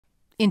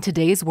In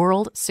today's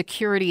world,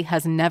 security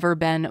has never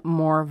been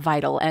more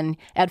vital. And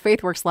at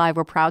FaithWorks Live,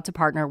 we're proud to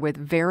partner with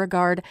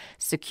VeriGuard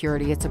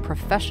Security. It's a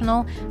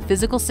professional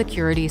physical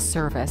security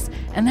service,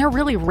 and they're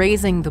really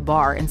raising the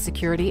bar in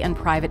security and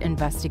private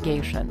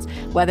investigations.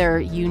 Whether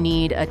you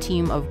need a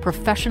team of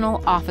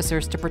professional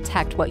officers to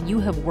protect what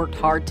you have worked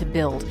hard to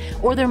build,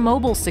 or their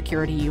mobile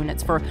security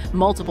units for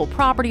multiple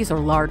properties or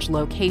large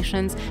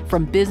locations,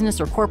 from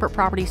business or corporate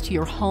properties to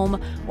your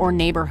home or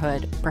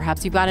neighborhood.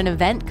 Perhaps you've got an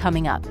event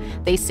coming up.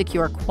 They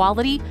secure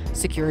quality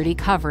security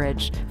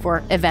coverage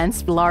for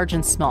events large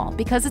and small,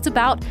 because it's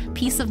about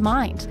peace of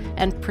mind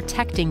and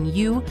protecting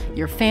you,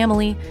 your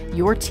family,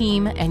 your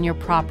team, and your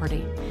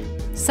property.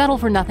 Settle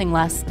for nothing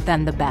less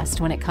than the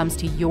best when it comes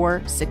to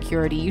your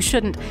security. You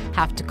shouldn't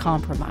have to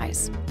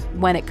compromise.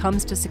 When it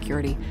comes to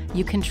security,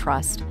 you can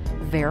trust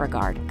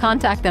VeriGuard.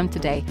 Contact them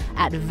today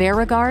at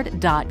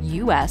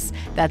verigard.us.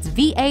 That's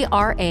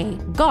VARA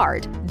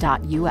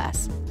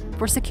guard.us.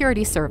 For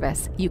security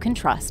service, you can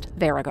trust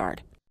VeriGuard.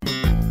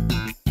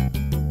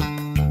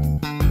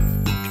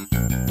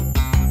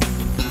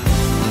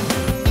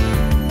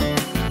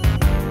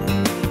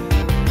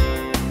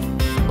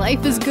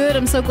 Life is good.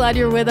 I'm so glad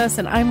you're with us,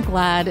 and I'm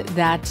glad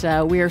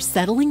that we are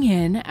settling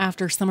in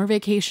after summer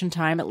vacation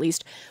time, at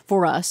least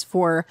for us,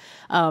 for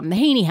the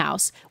Haney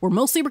house. We're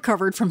mostly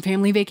recovered from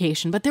family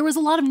vacation, but there was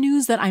a lot of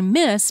news that I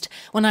missed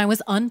when I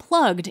was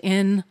unplugged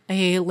in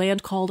a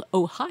land called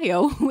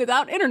Ohio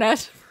without internet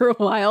for a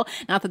while.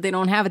 Not that they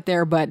don't have it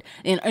there, but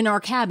in our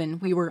cabin,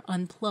 we were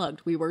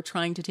unplugged. We were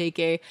trying to take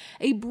a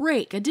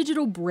break, a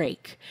digital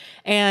break.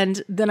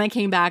 And then I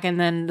came back, and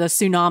then the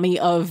tsunami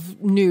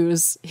of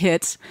news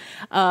hit.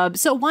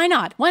 So why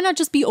not? Why not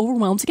just be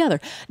overwhelmed together?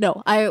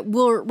 No,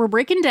 we're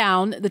breaking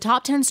down the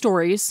top 10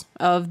 stories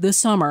of the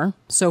summer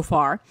so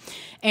far.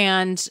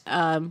 And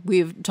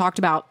we've talked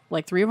about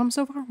like 3 of them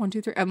so far. 1,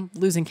 2, 3. I'm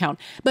losing count.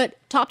 But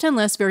top 10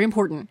 lists, very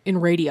important in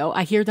radio.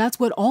 I hear that's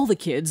what all the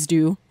kids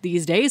do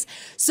these days.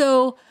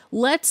 So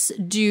let's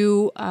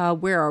do,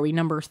 where are we?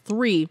 Number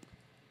 3.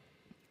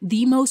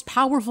 The most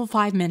powerful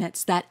 5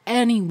 minutes that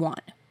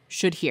anyone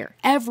should hear.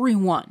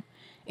 Everyone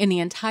in the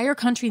entire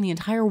country, in the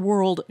entire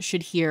world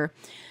should hear.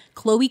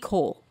 Chloe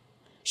Cole.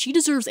 She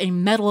deserves a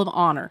Medal of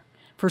Honor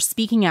for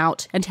speaking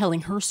out and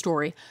telling her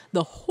story,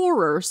 the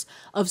horrors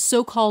of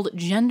so-called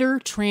gender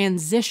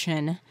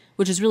transition,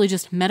 which is really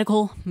just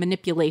medical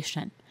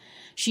manipulation.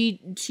 She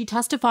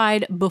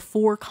testified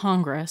before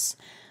Congress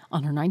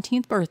on her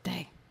 19th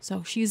birthday.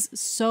 So she's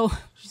so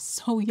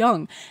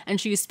young,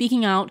 and she is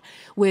speaking out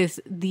with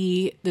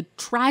the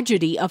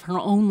tragedy of her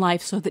own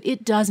life so that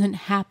it doesn't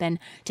happen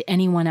to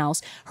anyone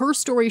else. Her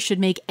story should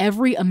make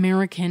every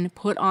American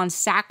put on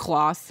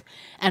sackcloth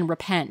and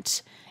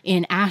repent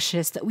in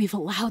ashes that we've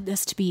allowed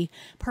this to be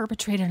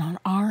perpetrated on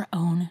our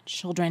own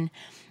children.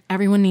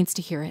 Everyone needs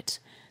to hear it.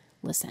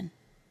 Listen.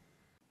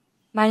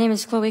 My name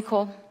is Chloe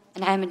Cole,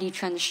 and I am a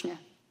detransitioner.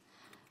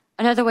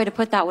 Another way to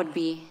put that would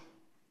be,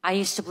 I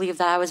used to believe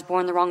that I was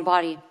born in the wrong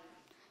body,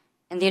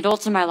 and the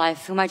adults in my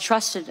life whom I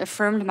trusted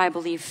affirmed my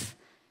belief,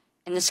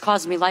 and this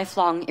caused me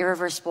lifelong,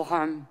 irreversible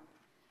harm.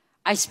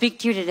 I speak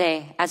to you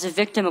today as a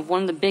victim of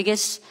one of the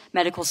biggest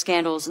medical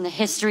scandals in the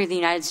history of the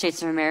United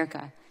States of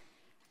America.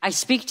 I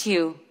speak to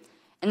you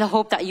in the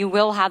hope that you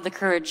will have the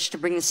courage to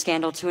bring the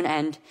scandal to an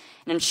end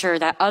and ensure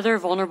that other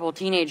vulnerable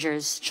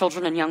teenagers,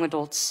 children, and young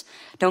adults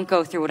don't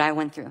go through what I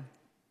went through.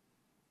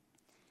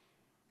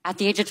 At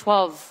the age of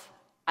 12,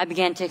 I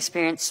began to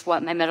experience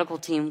what my medical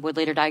team would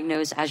later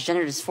diagnose as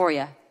gender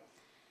dysphoria.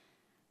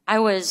 I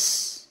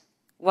was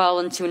well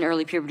into an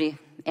early puberty,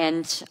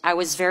 and I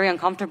was very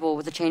uncomfortable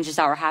with the changes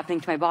that were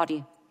happening to my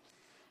body.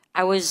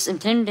 I was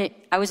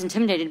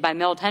intimidated by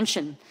male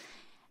attention,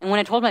 and when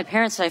I told my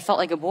parents that I felt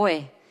like a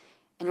boy,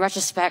 in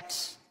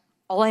retrospect,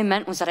 all I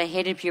meant was that I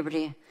hated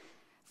puberty,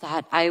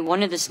 that I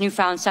wanted this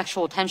newfound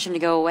sexual attention to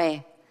go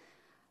away,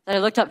 that I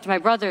looked up to my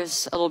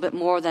brothers a little bit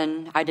more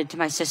than I did to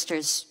my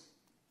sisters.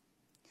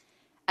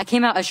 I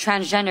came out as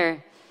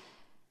transgender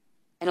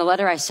in a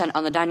letter I sent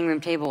on the dining room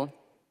table.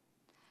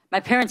 My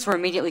parents were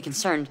immediately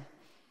concerned.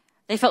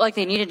 They felt like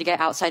they needed to get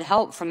outside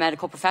help from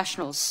medical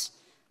professionals,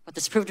 but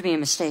this proved to be a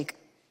mistake.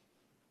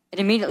 It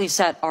immediately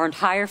set our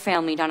entire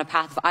family down a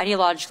path of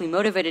ideologically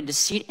motivated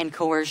deceit and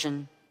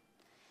coercion.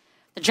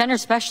 The gender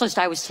specialist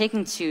I was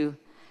taken to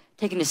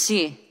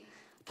see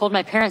told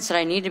my parents that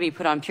I needed to be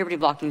put on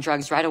puberty-blocking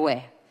drugs right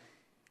away.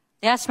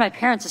 They asked my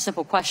parents a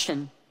simple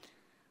question: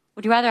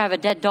 would you rather have a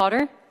dead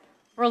daughter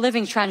or a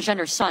living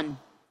transgender son?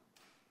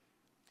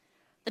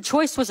 The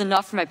choice was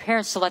enough for my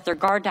parents to let their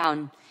guard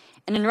down,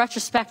 and in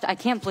retrospect, I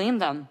can't blame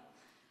them.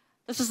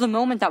 This was the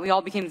moment that we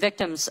all became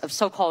victims of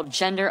so-called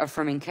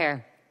gender-affirming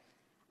care.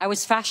 I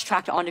was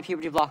fast-tracked onto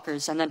puberty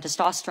blockers and then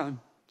testosterone.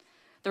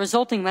 The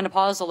resulting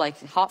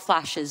menopausal-like hot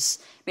flashes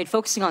made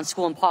focusing on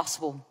school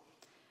impossible.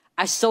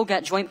 I still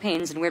get joint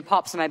pains and weird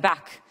pops in my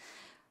back,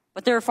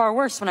 but they were far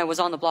worse when I was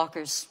on the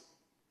blockers.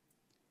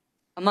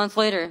 A month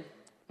later,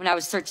 when I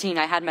was 13,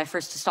 I had my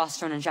first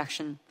testosterone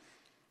injection.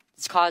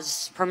 This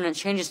caused permanent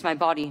changes to my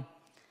body.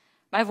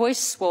 My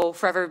voice will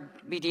forever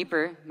be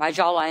deeper, my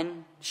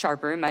jawline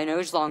sharper, my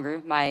nose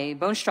longer, my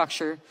bone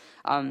structure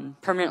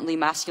permanently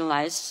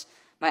masculinized,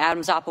 my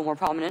Adam's apple more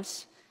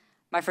prominent,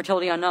 my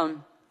fertility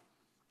unknown.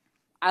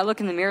 I look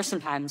in the mirror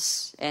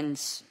sometimes and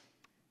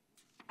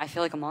I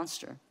feel like a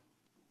monster.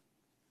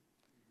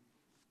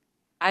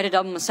 I had a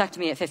double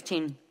mastectomy at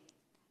 15.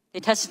 They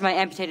tested my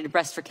amputated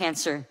breast for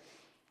cancer.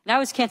 And I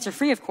was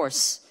cancer-free, of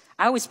course.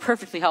 I was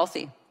perfectly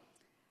healthy.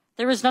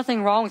 There was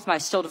nothing wrong with my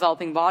still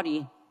developing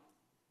body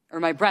or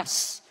my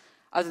breasts,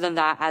 other than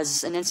that,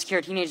 as an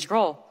insecure teenage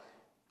girl,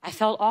 I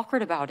felt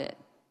awkward about it.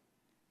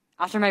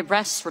 After my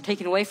breasts were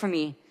taken away from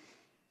me,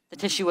 the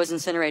tissue was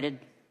incinerated.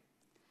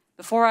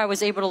 Before I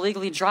was able to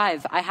legally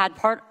drive, I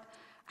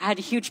had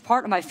a huge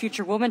part of my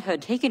future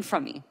womanhood taken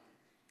from me.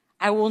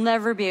 I will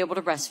never be able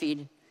to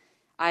breastfeed.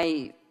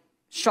 I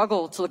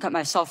struggle to look at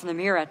myself in the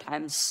mirror at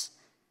times.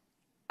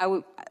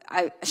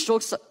 I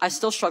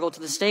still struggle to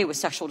this day with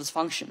sexual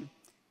dysfunction.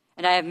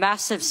 And I have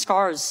massive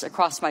scars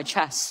across my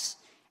chest.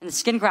 And the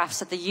skin grafts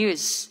that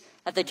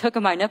they took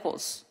of my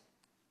nipples,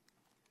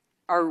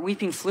 are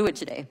weeping fluid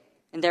today.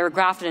 And they were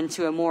grafted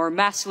into a more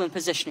masculine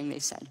positioning, they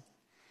said.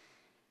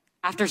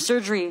 After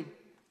surgery,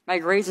 my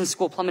grades in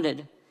school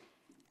plummeted.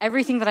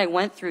 Everything that I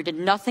went through did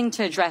nothing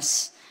to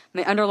address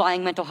my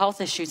underlying mental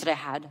health issues that I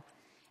had.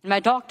 And my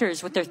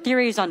doctors, with their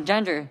theories on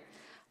gender,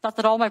 thought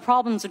that all my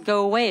problems would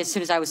go away as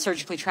soon as I was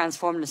surgically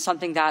transformed into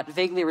something that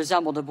vaguely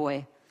resembled a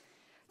boy.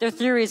 Their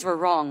theories were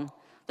wrong.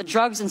 The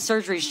drugs and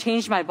surgeries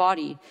changed my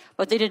body,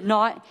 but they did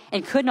not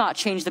and could not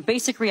change the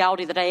basic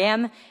reality that I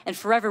am and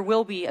forever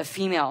will be a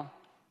female.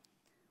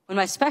 When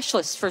my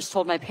specialist first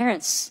told my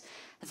parents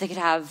that they could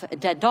have a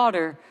dead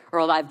daughter or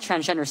a live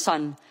transgender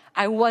son,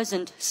 I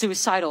wasn't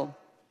suicidal.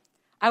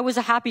 I was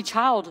a happy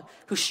child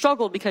who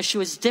struggled because she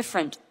was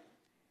different.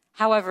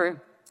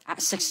 However,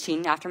 at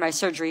 16, after my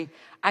surgery,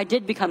 I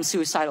did become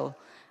suicidal.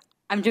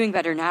 I'm doing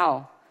better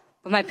now,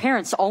 but my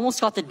parents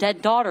almost got the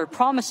dead daughter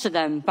promised to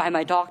them by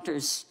my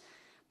doctors.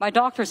 My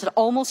doctors had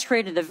almost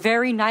created the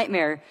very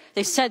nightmare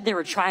they said they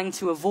were trying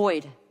to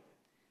avoid.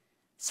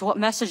 So what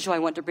message do I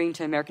want to bring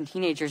to American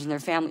teenagers and their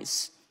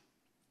families?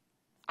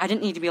 I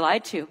didn't need to be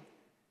lied to.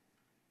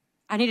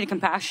 I needed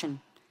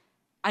compassion.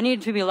 I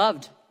needed to be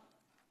loved.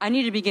 I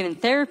needed to be given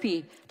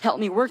therapy to help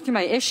me work through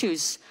my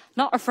issues,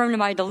 not affirm to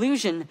my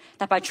delusion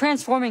that by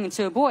transforming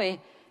into a boy,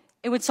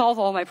 it would solve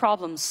all my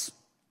problems.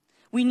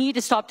 We need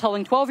to stop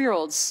telling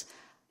 12-year-olds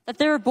that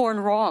they were born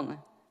wrong,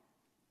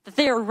 that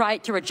they are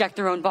right to reject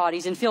their own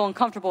bodies and feel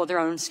uncomfortable with their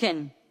own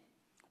skin.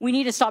 We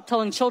need to stop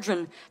telling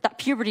children that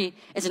puberty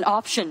is an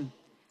option,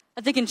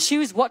 that they can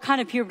choose what kind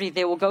of puberty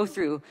they will go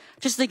through,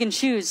 just so they can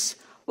choose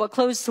what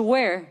clothes to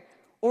wear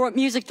or what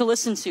music to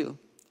listen to.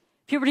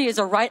 Puberty is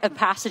a rite of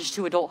passage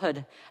to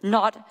adulthood,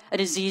 not a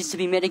disease to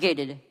be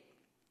mitigated.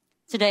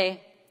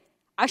 Today,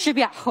 I should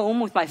be at home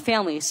with my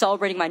family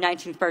celebrating my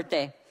 19th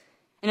birthday,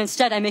 and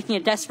instead I'm making a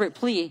desperate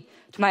plea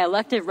to my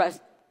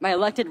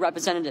elected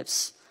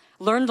representatives.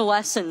 Learn the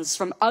lessons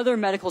from other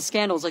medical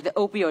scandals like the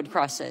opioid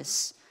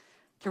crisis,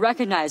 to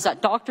recognize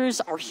that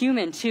doctors are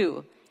human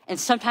too, and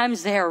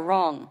sometimes they are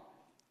wrong.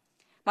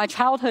 My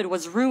childhood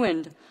was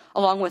ruined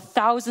along with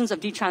thousands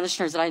of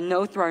detransitioners that I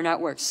know through our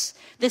networks.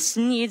 This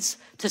needs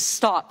to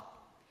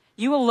stop.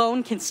 You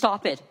alone can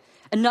stop it.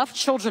 Enough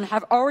children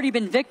have already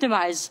been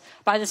victimized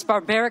by this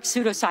barbaric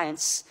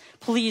pseudoscience.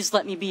 Please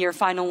let me be your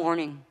final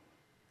warning.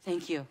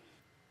 Thank you.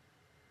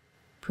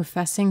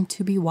 Professing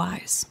to be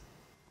wise,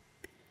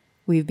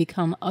 we've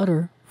become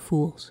utter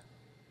fools.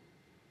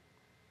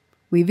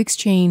 We've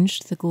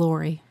exchanged the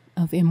glory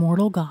of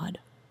immortal God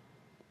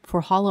for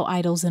hollow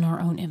idols in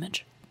our own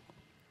image.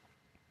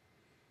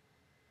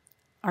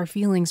 Our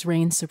feelings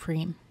reign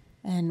supreme,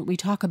 and we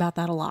talk about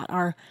that a lot.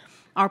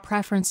 Our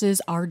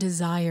preferences, our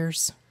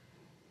desires.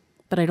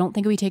 But I don't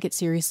think we take it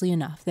seriously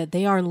enough that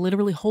they are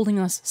literally holding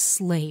us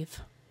slave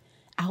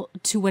out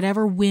to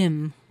whatever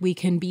whim we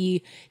can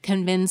be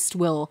convinced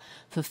will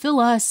fulfill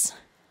us,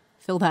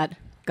 fill that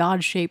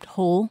God-shaped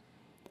hole,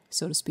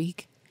 so to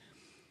speak.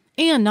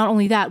 And not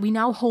only that, we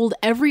now hold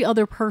every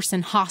other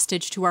person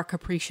hostage to our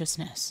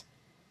capriciousness.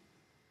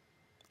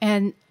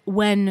 And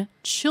when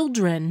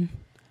children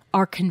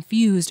are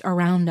confused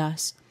around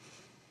us,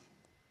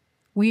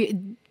 we're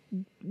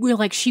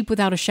like sheep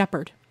without a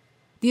shepherd.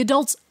 The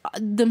adults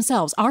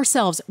themselves,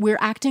 ourselves, we're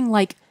acting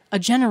like a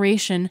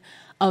generation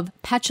of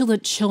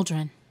petulant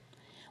children.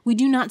 We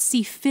do not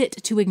see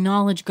fit to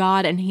acknowledge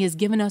God, and He has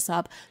given us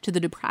up to the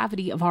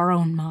depravity of our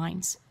own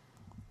minds.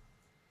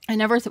 I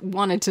never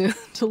wanted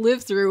to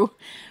live through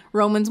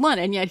Romans 1,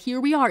 and yet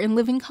here we are in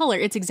living color.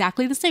 It's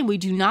exactly the same. We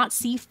do not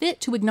see fit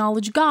to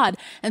acknowledge God,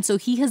 and so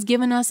He has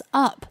given us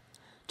up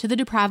to the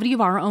depravity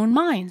of our own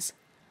minds.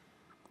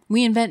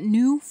 We invent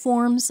new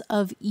forms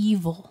of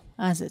evil,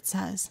 as it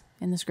says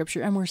in the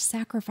scripture, and we're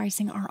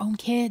sacrificing our own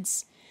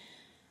kids,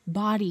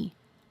 body,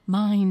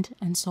 mind,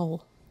 and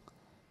soul,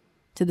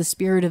 to the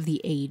spirit of the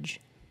age.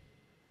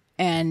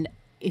 And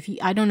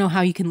I don't know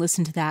how you can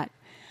listen to that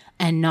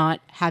and not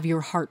have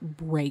your heart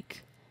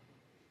break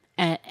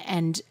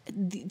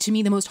To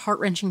me, the most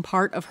heart-wrenching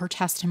part of her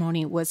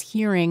testimony was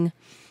hearing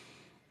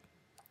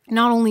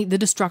not only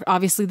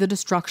obviously the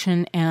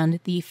destruction and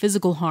the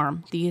physical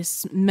harm, the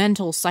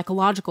mental,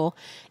 psychological,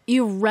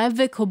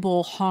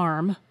 irrevocable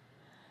harm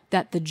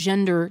that the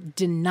gender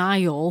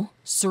denial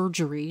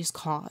surgeries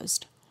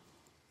caused.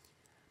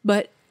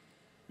 But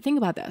think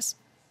about this.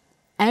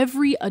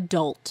 Every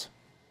adult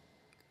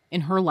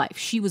in her life,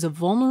 she was a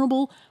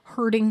vulnerable,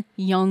 hurting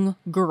young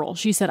girl.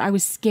 She said, I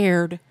was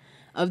scared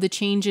of the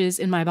changes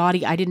in my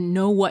body. I didn't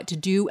know what to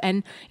do.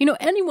 And,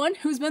 anyone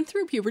who's been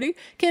through puberty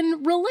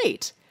can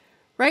relate,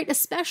 right?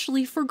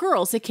 Especially for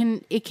girls. It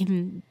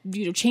can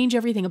change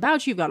everything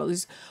about you. You've got all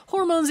these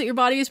hormones that your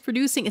body is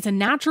producing. It's a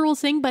natural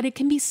thing, but it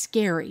can be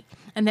scary.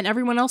 And then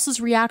everyone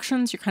else's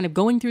reactions, you're kind of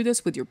going through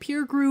this with your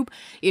peer group.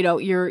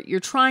 You're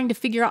trying to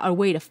figure out a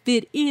way to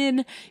fit in.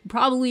 You're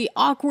probably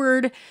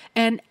awkward.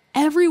 And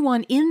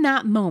everyone in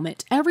that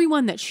moment,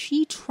 everyone that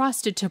she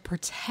trusted to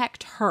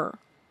protect her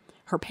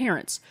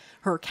parents,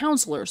 her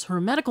counselors,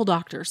 her medical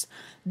doctors,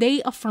 they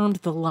affirmed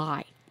the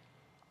lie.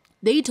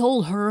 They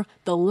told her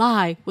the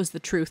lie was the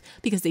truth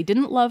because they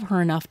didn't love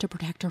her enough to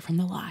protect her from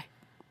the lie.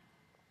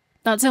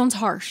 That sounds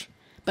harsh,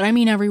 but I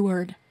mean every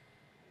word.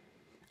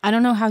 I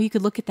don't know how you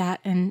could look at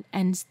that and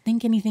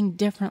think anything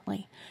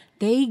differently.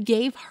 They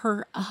gave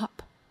her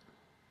up.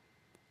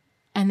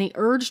 And they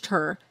urged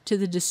her to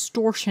the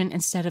distortion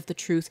instead of the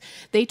truth.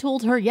 They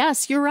told her,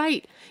 yes, you're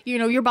right.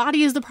 Your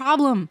body is the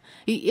problem.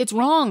 It's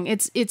wrong.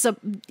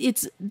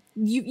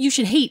 You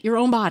should hate your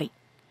own body.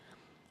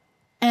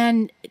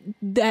 And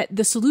that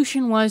the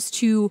solution was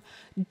to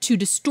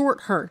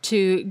distort her,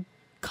 to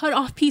cut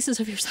off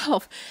pieces of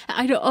yourself.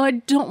 I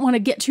don't want to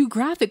get too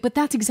graphic, but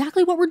that's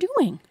exactly what we're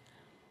doing.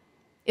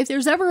 If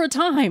there's ever a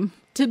time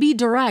to be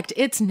direct,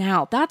 it's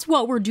now. That's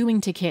what we're doing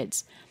to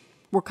kids.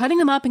 We're cutting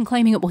them up and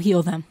claiming it will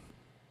heal them.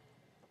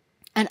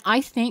 And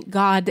I thank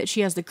God that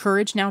she has the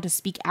courage now to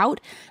speak out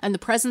and the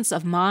presence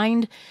of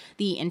mind,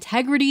 the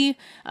integrity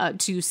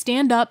to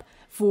stand up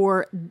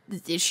for,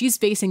 she's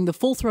facing the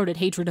full-throated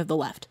hatred of the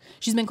left.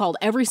 She's been called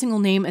every single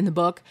name in the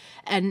book,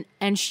 and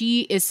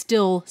she is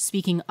still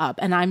speaking up.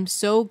 And I'm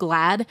so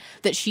glad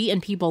that she and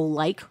people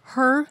like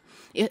her,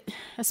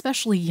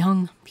 especially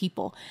young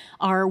people,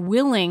 are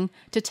willing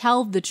to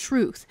tell the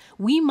truth.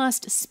 We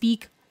must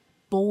speak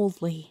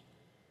boldly.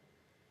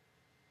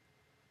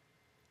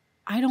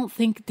 I don't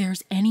think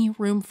there's any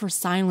room for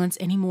silence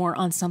anymore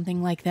on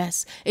something like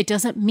this. It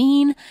doesn't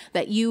mean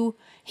that you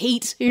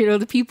hate,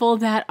 the people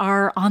that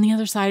are on the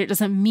other side. It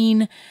doesn't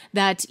mean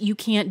that you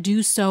can't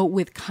do so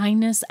with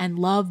kindness and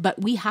love,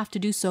 but we have to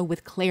do so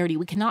with clarity.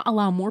 We cannot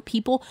allow more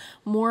people,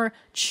 more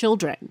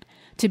children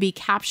to be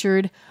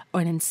captured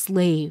or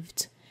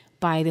enslaved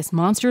by this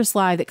monstrous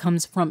lie that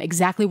comes from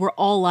exactly where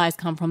all lies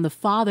come from, the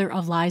father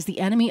of lies, the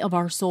enemy of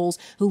our souls,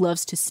 who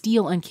loves to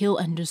steal and kill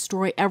and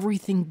destroy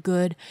everything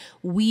good.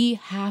 We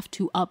have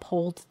to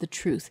uphold the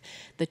truth.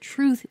 The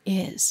truth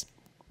is.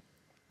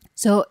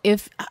 So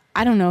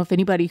I don't know if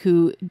anybody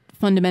who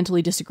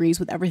fundamentally disagrees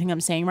with everything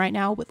I'm saying right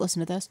now would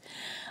listen to this.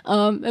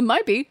 It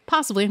might be,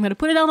 possibly. I'm going to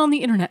put it out on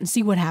the internet and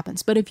see what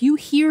happens. But if you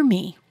hear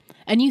me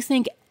and you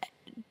think,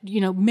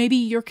 maybe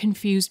you're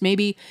confused,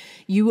 maybe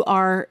you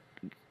are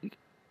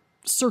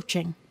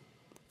searching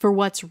for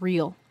what's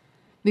real.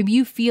 Maybe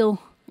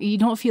you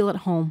don't feel at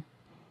home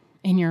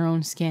in your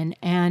own skin.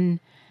 And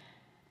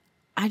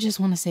I just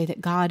want to say that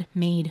God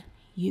made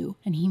you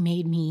and he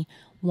made me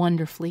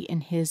wonderfully in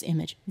his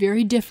image.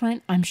 Very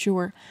different, I'm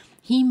sure.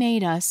 He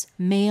made us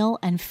male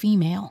and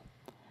female.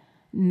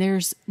 And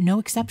there's no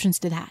exceptions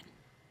to that.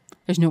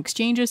 There's no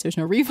exchanges. There's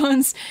no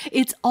refunds.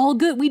 It's all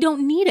good. We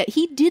don't need it.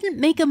 He didn't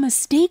make a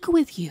mistake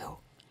with you.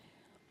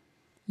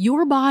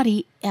 Your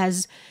body,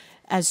 as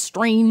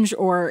strange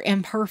or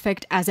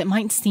imperfect as it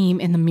might seem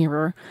in the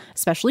mirror,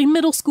 especially in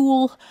middle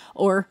school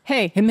or,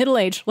 hey, in middle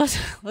age,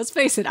 let's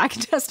face it, I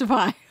can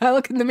testify. I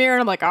look in the mirror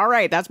and I'm like, all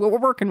right, that's what we're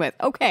working with.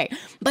 Okay.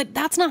 But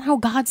that's not how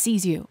God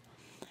sees you.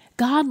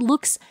 God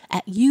looks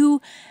at you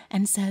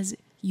and says,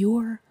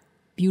 you're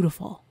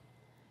beautiful.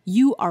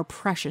 You are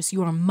precious.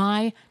 You are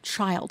my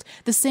child.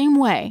 The same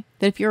way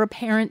that if you're a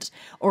parent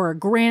or a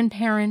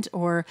grandparent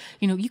or,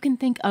 you can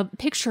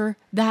picture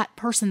that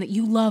person that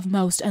you love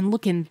most and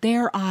look in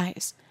their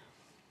eyes.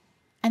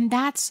 And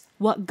that's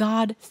what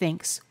God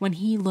thinks when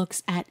he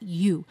looks at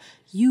you.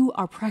 You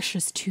are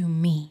precious to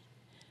me.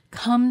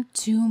 Come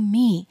to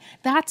me.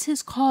 That's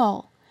his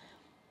call.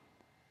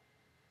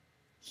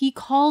 He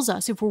calls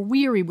us if we're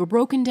weary, we're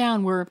broken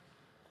down, we're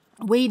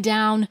weighed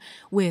down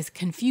with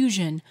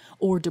confusion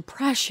or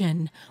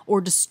depression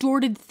or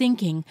distorted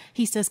thinking.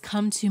 He says,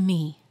 come to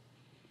me.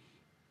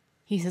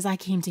 He says, I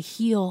came to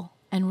heal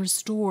and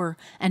restore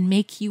and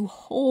make you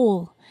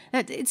whole.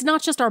 It's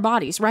not just our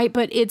bodies, right?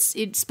 But it's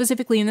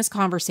specifically in this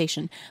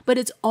conversation, but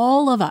it's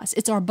all of us.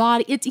 It's our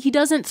body. He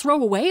doesn't throw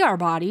away our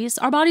bodies.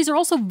 Our bodies are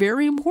also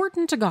very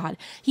important to God.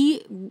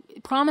 He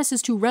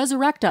promises to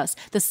resurrect us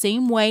the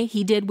same way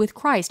he did with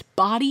Christ,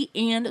 body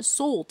and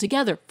soul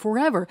together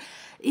forever.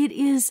 It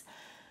is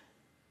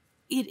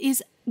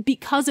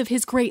because of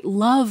his great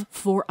love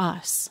for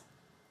us.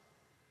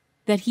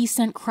 that he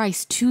sent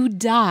Christ to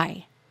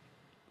die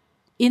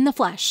in the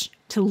flesh,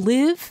 to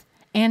live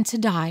and to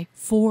die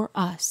for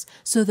us,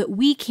 so that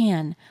we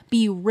can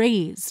be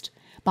raised,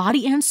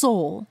 body and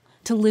soul,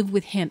 to live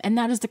with him. And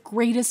that is the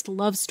greatest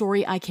love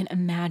story I can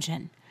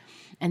imagine.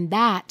 And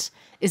that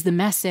is the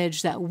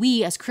message that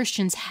we as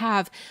Christians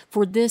have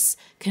for this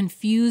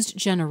confused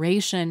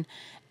generation.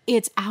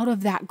 It's out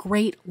of that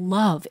great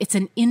love. It's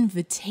an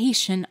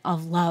invitation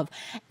of love.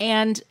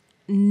 And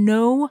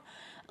no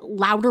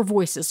louder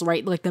voices,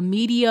 right? Like the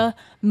media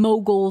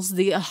moguls,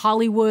 the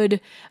Hollywood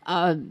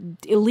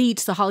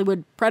elites, the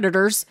Hollywood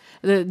predators,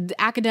 the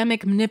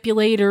academic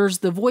manipulators,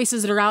 the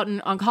voices that are out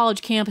on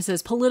college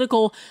campuses,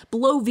 political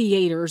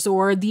bloviators,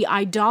 or the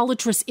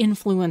idolatrous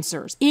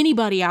influencers.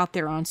 Anybody out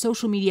there on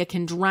social media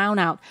can drown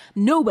out.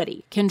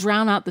 Nobody can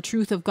drown out the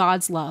truth of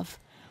God's love.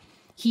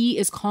 He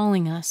is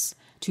calling us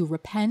to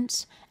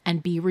repent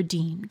and be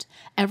redeemed.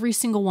 Every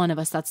single one of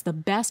us. That's the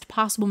best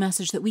possible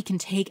message that we can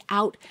take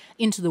out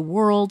into the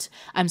world.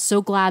 I'm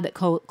so glad that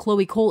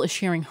Chloe Cole is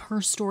sharing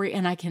her story,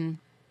 and I can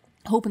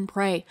hope and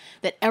pray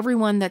that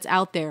everyone that's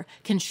out there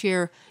can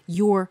share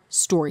your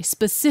story,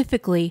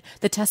 specifically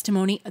the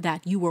testimony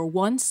that you were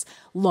once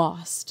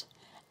lost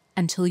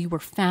until you were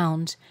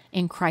found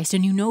in Christ.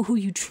 And you know who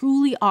you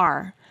truly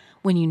are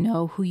when you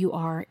know who you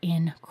are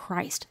in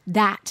Christ.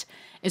 That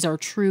is our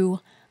true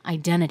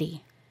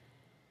identity.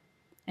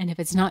 And if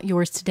it's not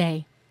yours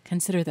today,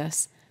 consider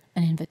this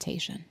an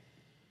invitation.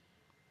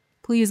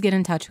 Please get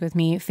in touch with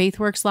me.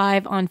 FaithWorks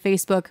Live on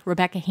Facebook,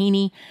 Rebecca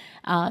Haney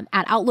at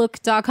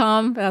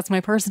Outlook.com. That's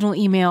my personal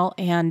email.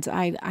 And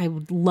I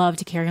would love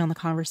to carry on the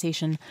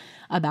conversation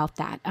about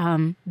that.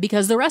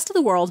 Because the rest of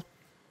the world,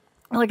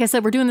 like I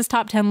said, we're doing this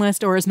top 10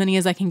 list, or as many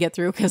as I can get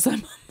through, because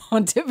I'm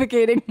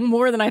pontificating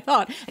more than I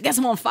thought. I guess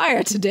I'm on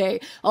fire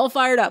today, all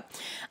fired up.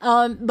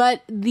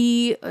 But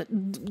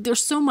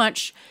there's so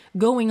much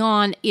going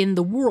on in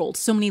the world,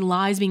 so many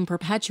lies being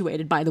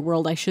perpetuated by the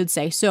world, I should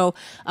say. So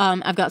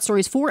I've got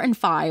stories 4 and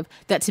 5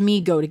 that to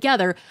me go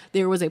together.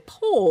 There was a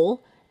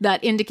poll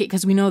that indicate,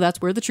 because we know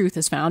that's where the truth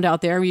is found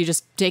out there. You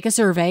just take a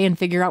survey and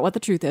figure out what the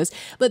truth is.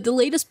 But the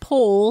latest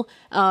poll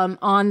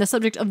on the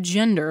subject of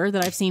gender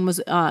that I've seen was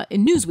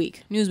in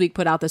Newsweek. Newsweek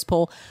put out this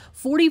poll.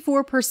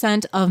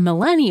 44% of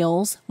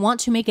millennials want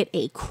to make it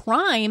a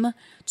crime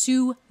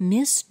to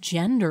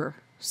misgender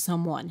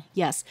someone.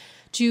 Yes,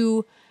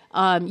 to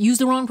use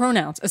the wrong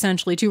pronouns,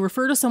 essentially. To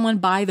refer to someone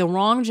by the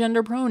wrong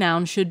gender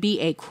pronoun should be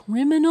a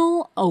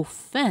criminal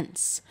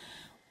offense.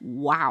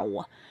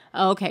 Wow.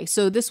 Okay,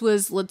 so this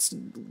was, let's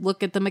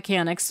look at the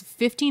mechanics.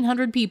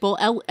 1,500 people,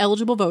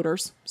 eligible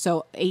voters,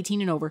 so 18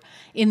 and over,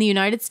 in the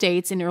United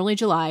States in early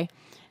July,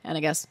 and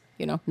I guess,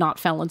 not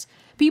felons.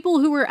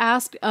 People who were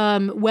asked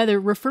whether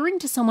referring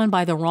to someone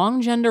by the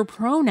wrong gender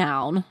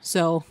pronoun,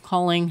 so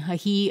calling a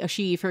he, a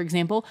she, for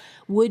example,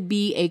 should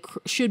be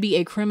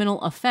a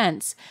criminal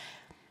offense.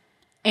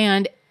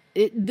 And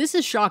this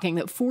is shocking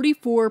that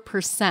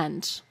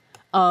 44%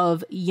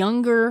 of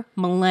younger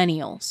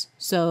millennials,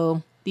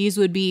 so these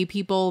would be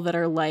people that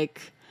are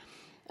like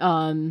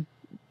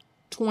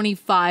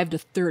 25 to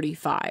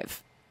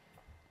 35.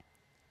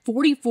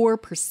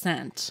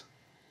 44%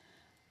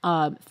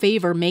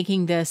 favor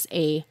making this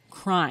a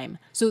crime.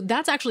 So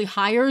that's actually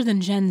higher than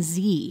Gen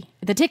Z,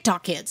 the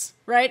TikTok kids,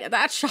 right?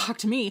 That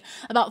shocked me.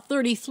 About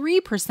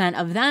 33%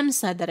 of them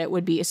said that it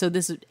would be, so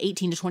this is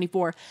 18 to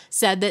 24,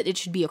 said that it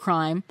should be a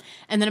crime.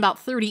 And then about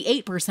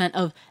 38%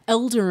 of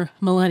elder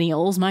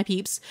millennials, my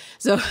peeps,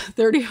 so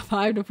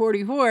 35 to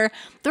 44,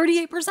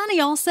 38% of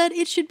y'all said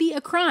it should be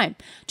a crime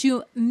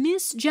to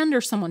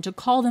misgender someone, to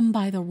call them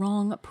by the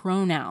wrong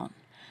pronoun.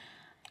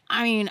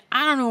 I mean,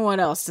 I don't know what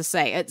else to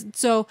say.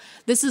 So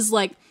this is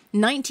like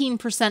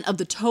 19% of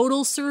the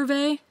total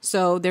survey.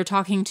 So they're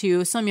talking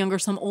to some younger,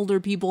 some older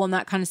people, and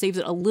that kind of saves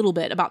it a little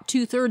bit. About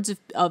 2/3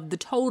 of the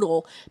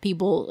total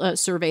people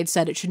surveyed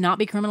said it should not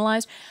be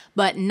criminalized,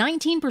 but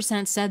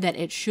 19% said that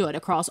it should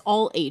across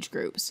all age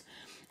groups.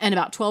 And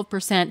about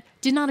 12%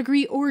 did not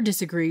agree or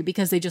disagree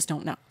because they just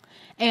don't know.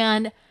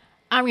 And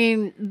I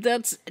mean,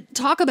 that's,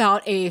 talk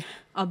about a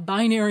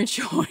binary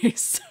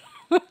choice.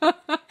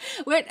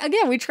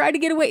 Again, we try to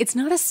get away. It's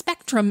not a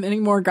spectrum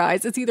anymore,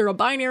 guys. It's either a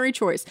binary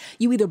choice.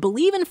 You either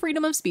believe in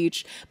freedom of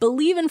speech,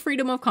 believe in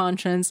freedom of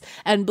conscience,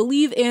 and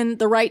believe in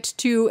the right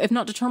to, if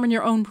not determine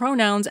your own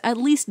pronouns, at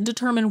least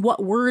determine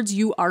what words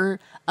you are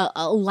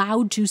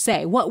allowed to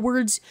say, what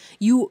words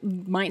you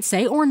might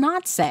say or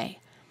not say.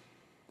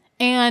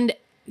 And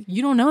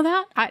you don't know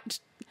that?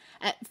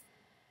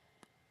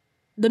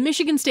 The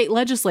Michigan State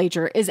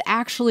Legislature is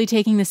actually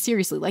taking this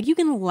seriously. Like, you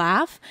can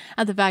laugh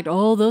at the fact,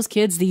 oh, those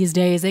kids these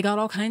days, they got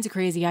all kinds of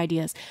crazy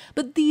ideas.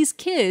 But these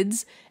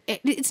kids,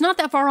 it's not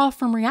that far off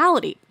from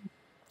reality.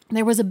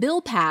 There was a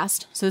bill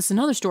passed, so this is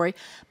another story,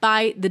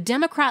 by the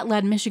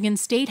Democrat-led Michigan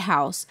State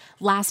House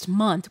last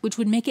month, which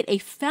would make it a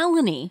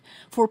felony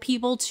for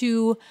people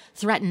to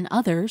threaten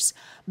others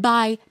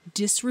by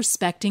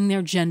disrespecting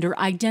their gender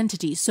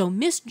identity. So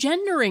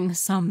misgendering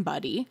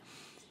somebody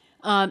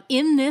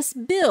in this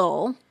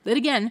bill that,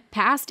 again,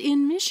 passed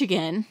in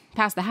Michigan,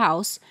 passed the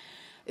House,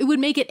 it would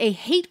make it a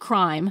hate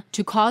crime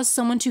to cause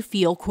someone to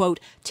feel, quote,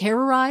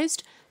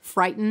 terrorized,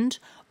 frightened,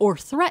 or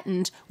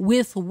threatened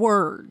with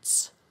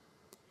words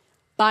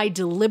by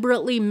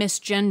deliberately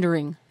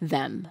misgendering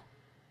them.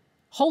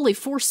 Holy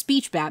forced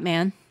speech,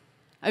 Batman.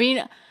 I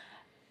mean,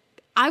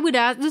 I would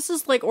ask, this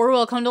is like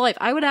Orwell come to life.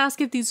 I would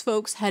ask if these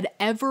folks had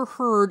ever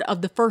heard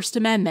of the First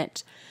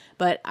Amendment,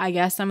 but I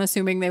guess I'm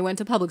assuming they went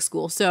to public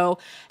school. So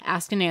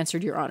asked and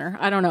answered, Your Honor.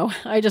 I don't know.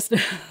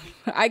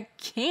 I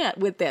can't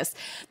with this.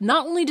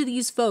 Not only do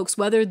these folks,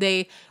 whether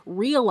they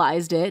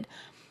realized it,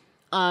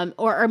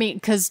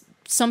 because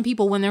some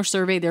people, when they're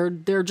surveyed,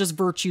 they're just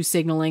virtue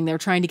signaling. They're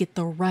trying to get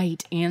the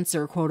right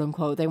answer, quote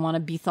unquote. They want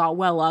to be thought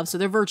well of, so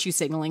they're virtue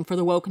signaling for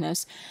the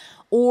wokeness.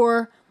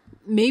 Or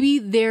maybe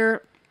they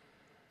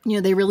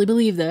really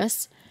believe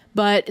this,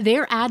 but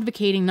they're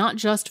advocating not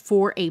just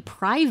for a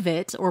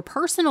private or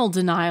personal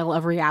denial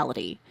of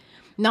reality,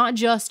 not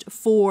just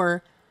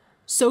for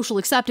social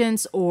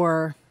acceptance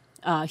or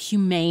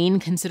humane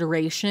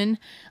consideration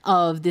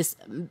of this,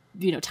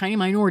 tiny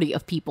minority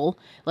of people.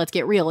 Let's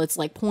get real. It's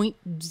like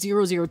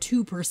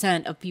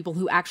 0.002% of people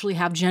who actually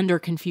have gender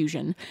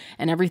confusion,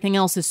 and everything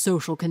else is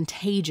social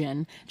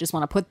contagion. Just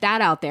want to put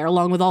that out there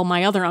along with all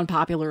my other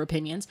unpopular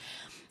opinions.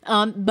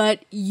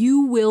 But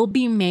you will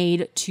be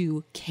made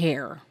to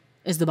care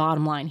is the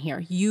bottom line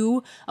here.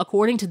 You,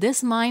 according to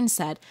this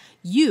mindset,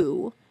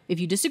 if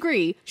you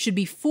disagree, should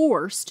be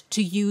forced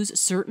to use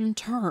certain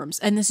terms.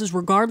 And this is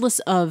regardless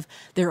of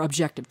their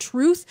objective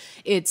truth.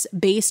 It's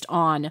based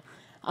on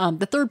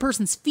the third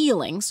person's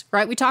feelings,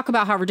 right? We talk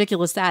about how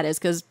ridiculous that is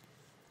because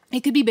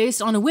it could be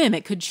based on a whim.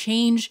 It could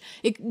change.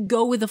 It could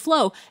go with the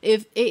flow.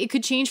 If it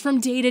could change from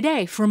day to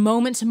day, from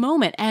moment to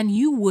moment, and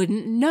you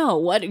wouldn't know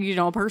what,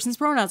 a person's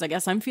pronouns. I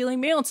guess I'm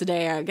feeling male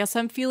today. I guess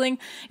I'm feeling,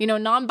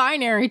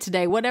 non-binary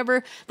today,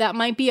 whatever that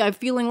might be. I'm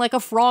feeling like a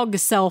frog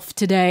self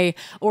today,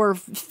 or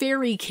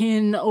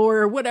fairykin,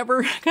 or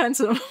whatever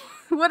kinds of,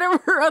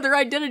 whatever other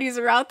identities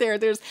are out there.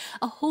 There's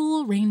a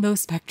whole rainbow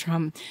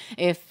spectrum.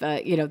 If,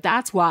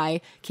 that's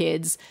why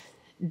kids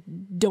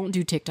don't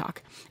do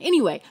TikTok.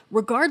 Anyway,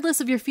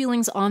 regardless of your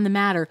feelings on the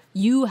matter,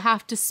 you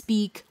have to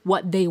speak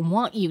what they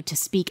want you to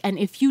speak. And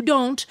if you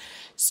don't,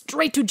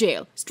 straight to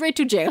jail.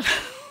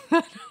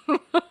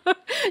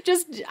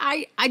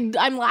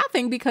 I'm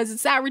laughing because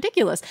it's that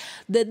ridiculous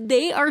that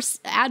they are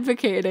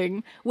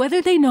advocating, whether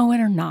they know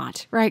it or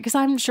not, right? Because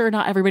I'm sure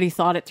not everybody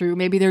thought it through.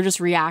 Maybe they're just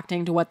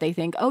reacting to what they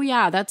think. Oh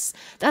yeah, that's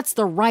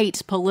the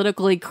right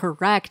politically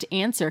correct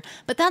answer.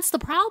 But that's the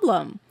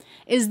problem,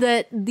 is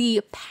that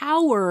the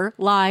power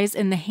lies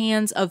in the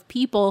hands of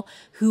people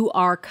who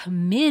are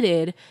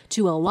committed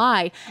to a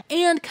lie,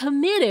 and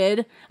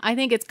committed, I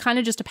think it's kind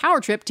of just a power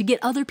trip to get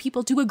other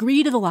people to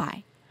agree to the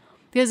lie.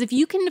 Because if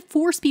you can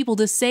force people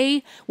to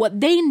say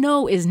what they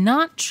know is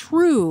not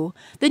true,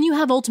 then you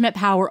have ultimate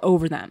power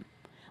over them.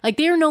 Like,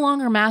 they are no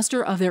longer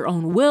master of their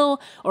own will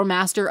or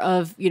master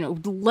of,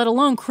 let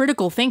alone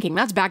critical thinking.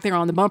 That's back there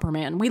on the bumper,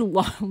 man. We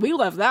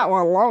left that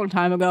one a long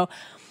time ago.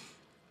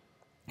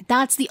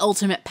 That's the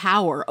ultimate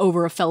power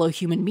over a fellow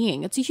human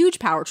being. It's a huge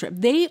power trip.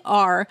 They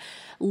are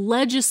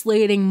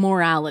legislating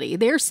morality.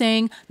 They're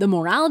saying the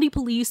morality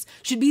police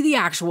should be the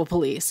actual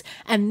police.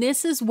 And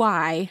this is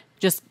why,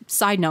 just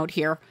side note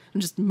here,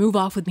 just move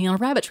off with me on a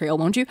rabbit trail,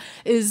 won't you?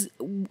 Is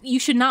you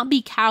should not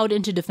be cowed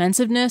into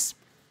defensiveness.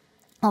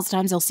 Lots of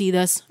times I'll see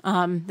this,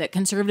 that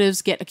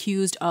conservatives get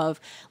accused of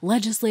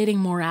legislating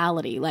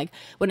morality, like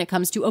when it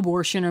comes to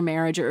abortion or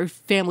marriage or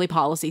family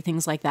policy,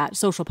 things like that,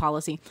 social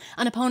policy.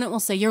 An opponent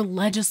will say, you're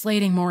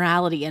legislating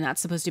morality, and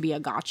that's supposed to be a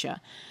gotcha.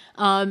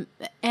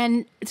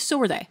 And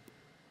so are they.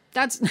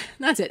 That's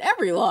it.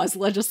 Every law is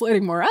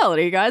legislating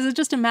morality, guys. It's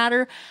just a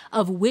matter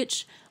of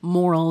which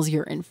morals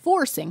you're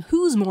enforcing,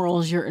 whose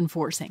morals you're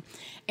enforcing.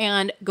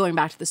 And going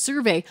back to the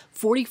survey,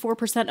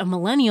 44% of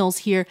millennials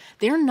here,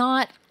 they're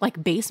not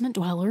like basement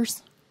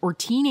dwellers or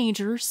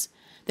teenagers.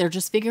 They're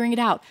just figuring it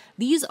out.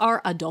 These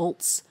are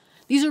adults.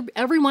 These are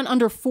everyone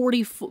under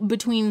 40,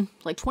 between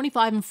like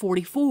 25 and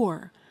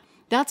 44.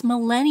 That's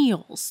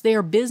millennials. They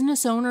are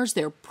business owners.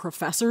 They're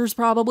professors,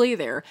 probably.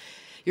 They're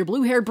your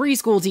blue-haired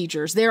preschool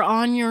teachers. They're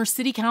on your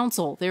city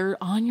council. They're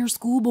on your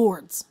school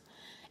boards.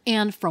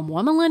 And from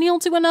one millennial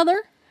to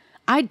another,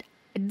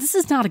 this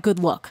is not a good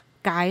look,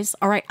 guys.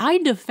 All right, I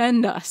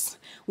defend us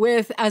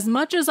with as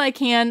much as I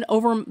can,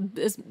 over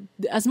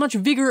as much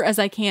vigor as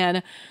I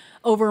can,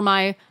 over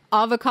my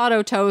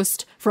avocado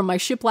toast from my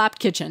shiplap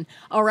kitchen.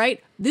 All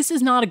right, this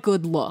is not a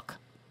good look.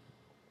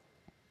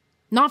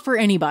 Not for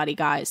anybody,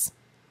 guys.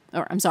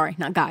 Or I'm sorry,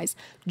 not guys.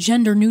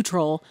 Gender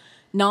neutral,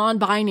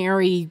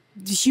 non-binary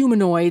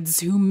humanoids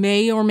who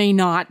may or may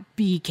not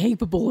be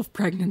capable of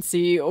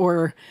pregnancy,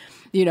 or,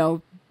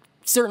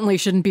 certainly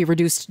shouldn't be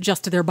reduced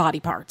just to their body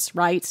parts,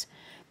 right?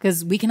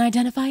 Because we can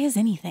identify as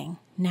anything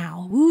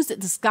now.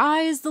 The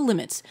sky is the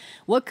limit.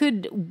 What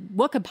could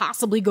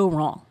possibly go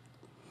wrong?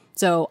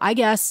 So I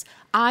guess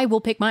I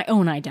will pick my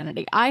own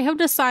identity. I have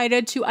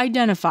decided to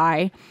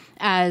identify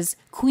as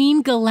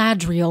Queen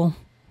Galadriel.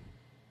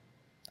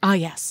 Ah,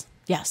 yes,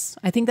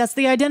 I think that's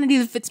the identity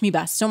that fits me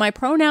best. So my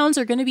pronouns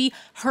are going to be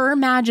Her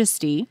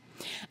Majesty.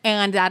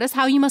 And that is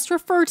how you must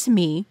refer to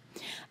me,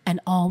 and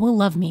all will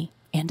love me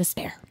and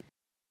despair.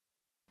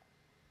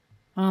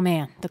 Oh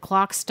man, the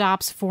clock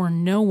stops for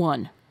no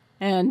one.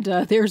 And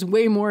there's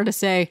way more to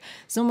say,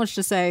 so much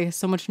to say,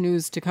 so much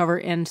news to cover,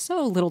 and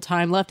so little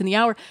time left in the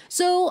hour.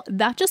 So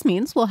that just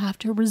means we'll have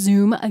to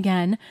resume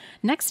again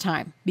next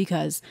time,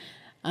 because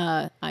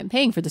I'm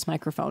paying for this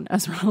microphone,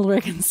 as Ronald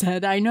Reagan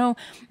said. I know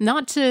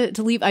not to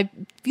leave. I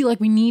feel like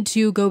we need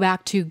to go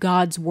back to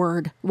God's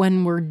word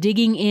when we're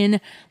digging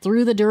in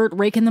through the dirt,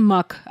 raking the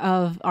muck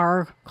of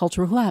our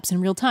cultural collapse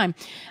in real time.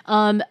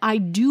 I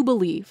do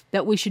believe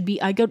that we should be,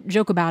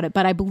 joke about it,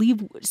 but I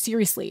believe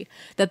seriously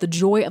that the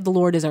joy of the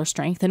Lord is our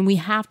strength, and we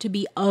have to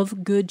be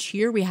of good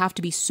cheer. We have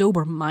to be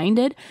sober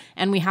minded,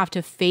 and we have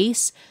to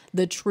face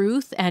the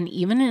truth. And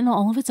even in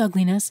all of its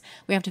ugliness,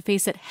 we have to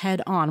face it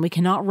head on. We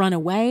cannot run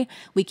away.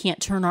 We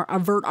can't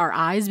avert our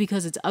eyes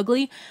because it's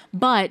ugly,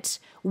 but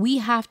we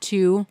have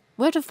to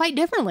fight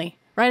differently,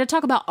 right? I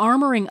talk about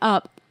armoring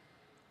up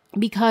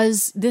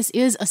because this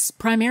is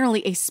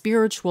primarily a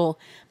spiritual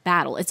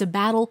battle. It's a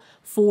battle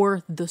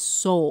for the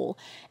soul.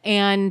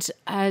 And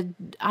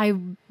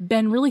I've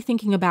been really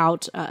thinking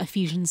about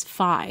Ephesians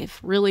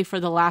 5, really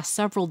for the last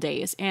several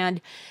days.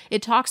 And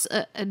it talks,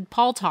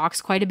 Paul talks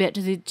quite a bit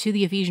to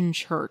the Ephesian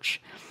church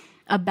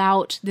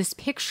about this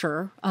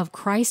picture of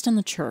Christ and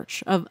the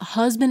church, of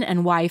husband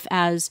and wife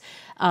as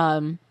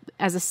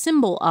a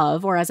symbol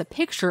of, or as a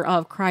picture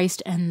of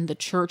Christ and the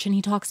church. And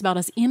he talks about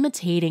us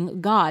imitating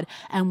God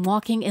and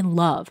walking in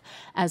love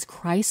as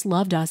Christ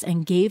loved us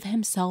and gave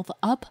himself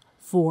up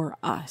for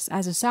us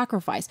as a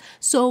sacrifice.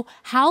 So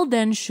how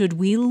then should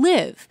we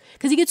live?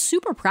 Because he gets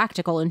super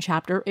practical in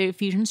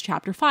Ephesians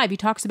chapter 5. He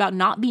talks about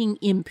not being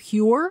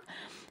impure.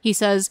 He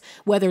says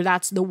whether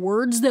that's the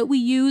words that we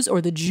use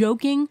or the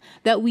joking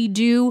that we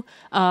do,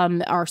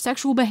 our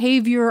sexual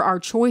behavior, our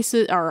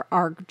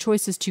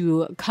choices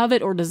to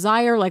covet or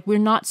desire, like we're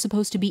not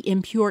supposed to be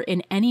impure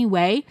in any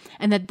way,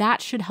 and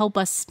that should help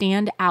us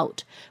stand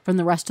out from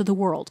the rest of the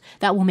world.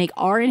 That will make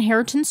our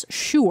inheritance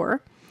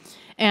sure.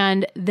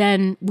 And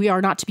then we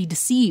are not to be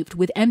deceived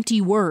with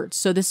empty words.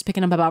 So this is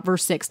picking up about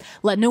verse 6.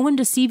 Let no one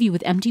deceive you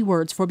with empty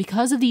words, for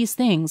because of these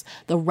things,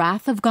 the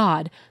wrath of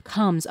God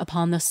comes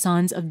upon the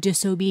sons of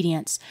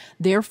disobedience.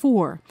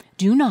 Therefore,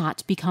 do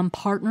not become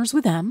partners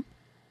with them,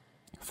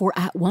 for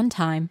at one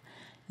time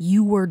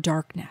you were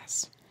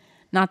darkness.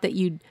 Not that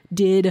you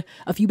did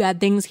a few bad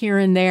things here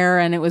and there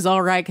and it was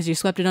all right because you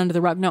swept it under the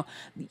rug. No,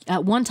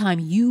 at one time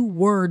you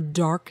were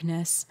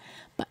darkness,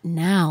 but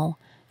now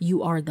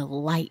you are the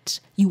light.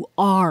 You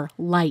are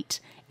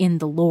light in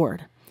the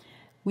Lord.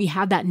 We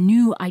have that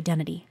new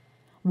identity.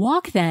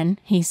 Walk then,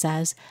 he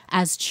says,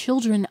 as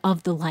children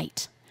of the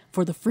light.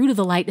 For the fruit of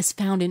the light is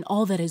found in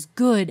all that is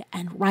good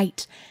and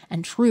right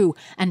and true,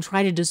 and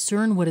try to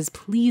discern what is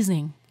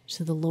pleasing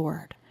to the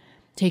Lord.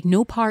 Take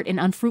no part in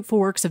unfruitful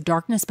works of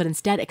darkness, but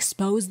instead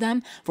expose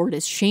them, for it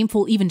is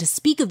shameful even to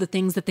speak of the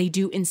things that they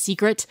do in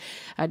secret.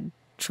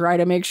 Try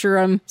to make sure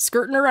I'm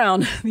skirting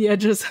around the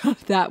edges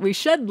of that. We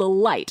shed the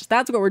light.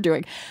 That's what we're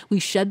doing. We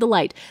shed the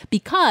light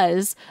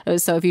because,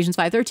 so Ephesians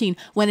 5:13,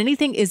 when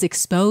anything is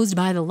exposed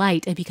by the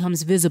light, it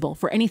becomes visible.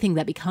 For anything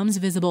that becomes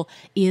visible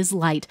is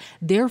light.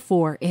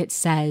 Therefore, it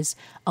says,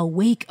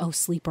 awake, O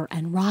sleeper,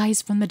 and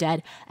rise from the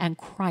dead, and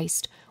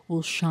Christ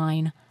will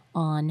shine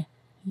on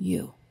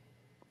you.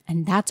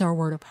 And that's our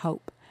word of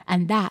hope.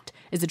 And that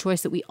is a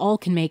choice that we all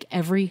can make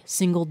every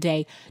single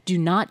day. Do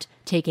not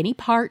take any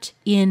part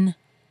in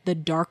the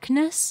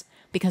darkness,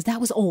 because that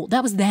was old.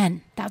 That was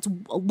then. That's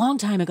a long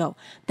time ago.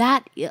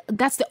 That's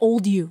the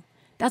old you.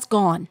 That's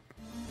gone.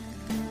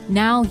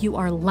 Now you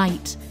are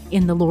light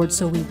in the Lord,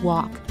 so we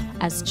walk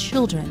as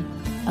children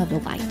of the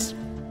light.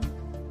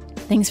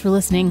 Thanks for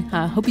listening.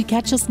 Hope you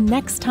catch us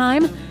next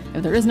time.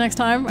 If there is next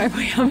time, if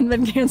we haven't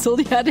been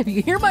canceled yet, if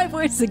you hear my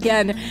voice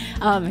again,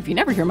 if you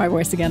never hear my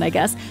voice again, I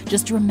guess,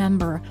 just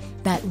remember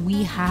that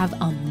we have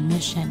a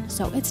mission.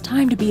 So it's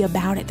time to be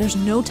about it. There's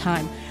no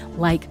time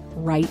like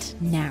right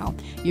now.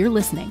 You're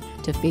listening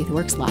to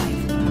FaithWorks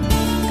Live.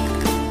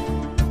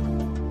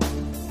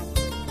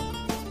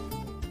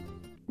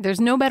 There's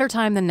no better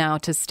time than now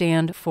to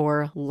stand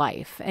for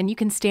life. And you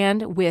can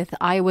stand with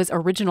Iowa's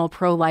original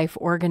pro-life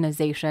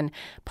organization,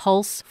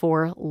 Pulse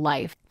for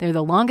Life. They're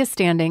the longest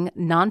standing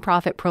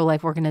nonprofit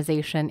pro-life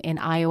organization in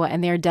Iowa,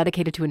 and they're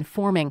dedicated to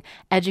informing,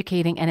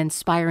 educating, and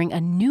inspiring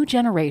a new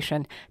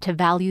generation to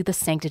value the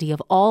sanctity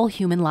of all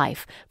human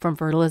life, from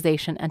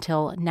fertilization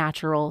until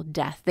natural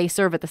death. They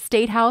serve at the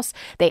State House.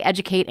 They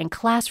educate in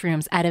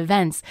classrooms, at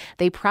events.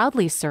 They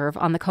proudly serve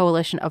on the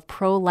coalition of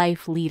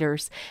pro-life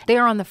leaders. They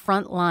are on the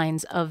front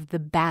lines of the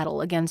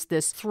battle against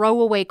this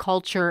throwaway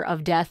culture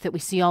of death that we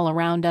see all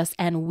around us,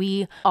 and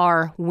we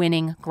are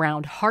winning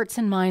ground. Hearts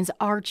and minds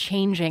are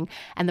changing,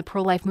 and the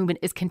pro-life movement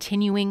is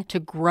continuing to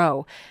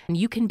grow. And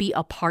you can be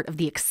a part of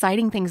the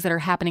exciting things that are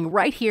happening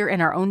right here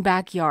in our own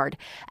backyard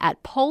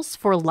at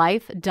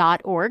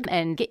pulseforlife.org,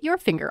 and get your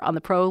finger on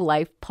the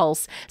pro-life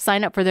pulse.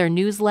 Sign up for their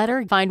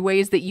newsletter, find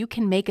ways that you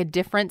can make a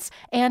difference,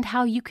 and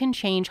how you can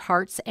change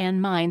hearts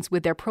and minds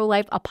with their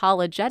pro-life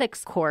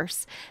apologetics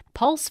course.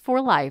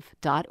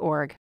 pulseforlife.org.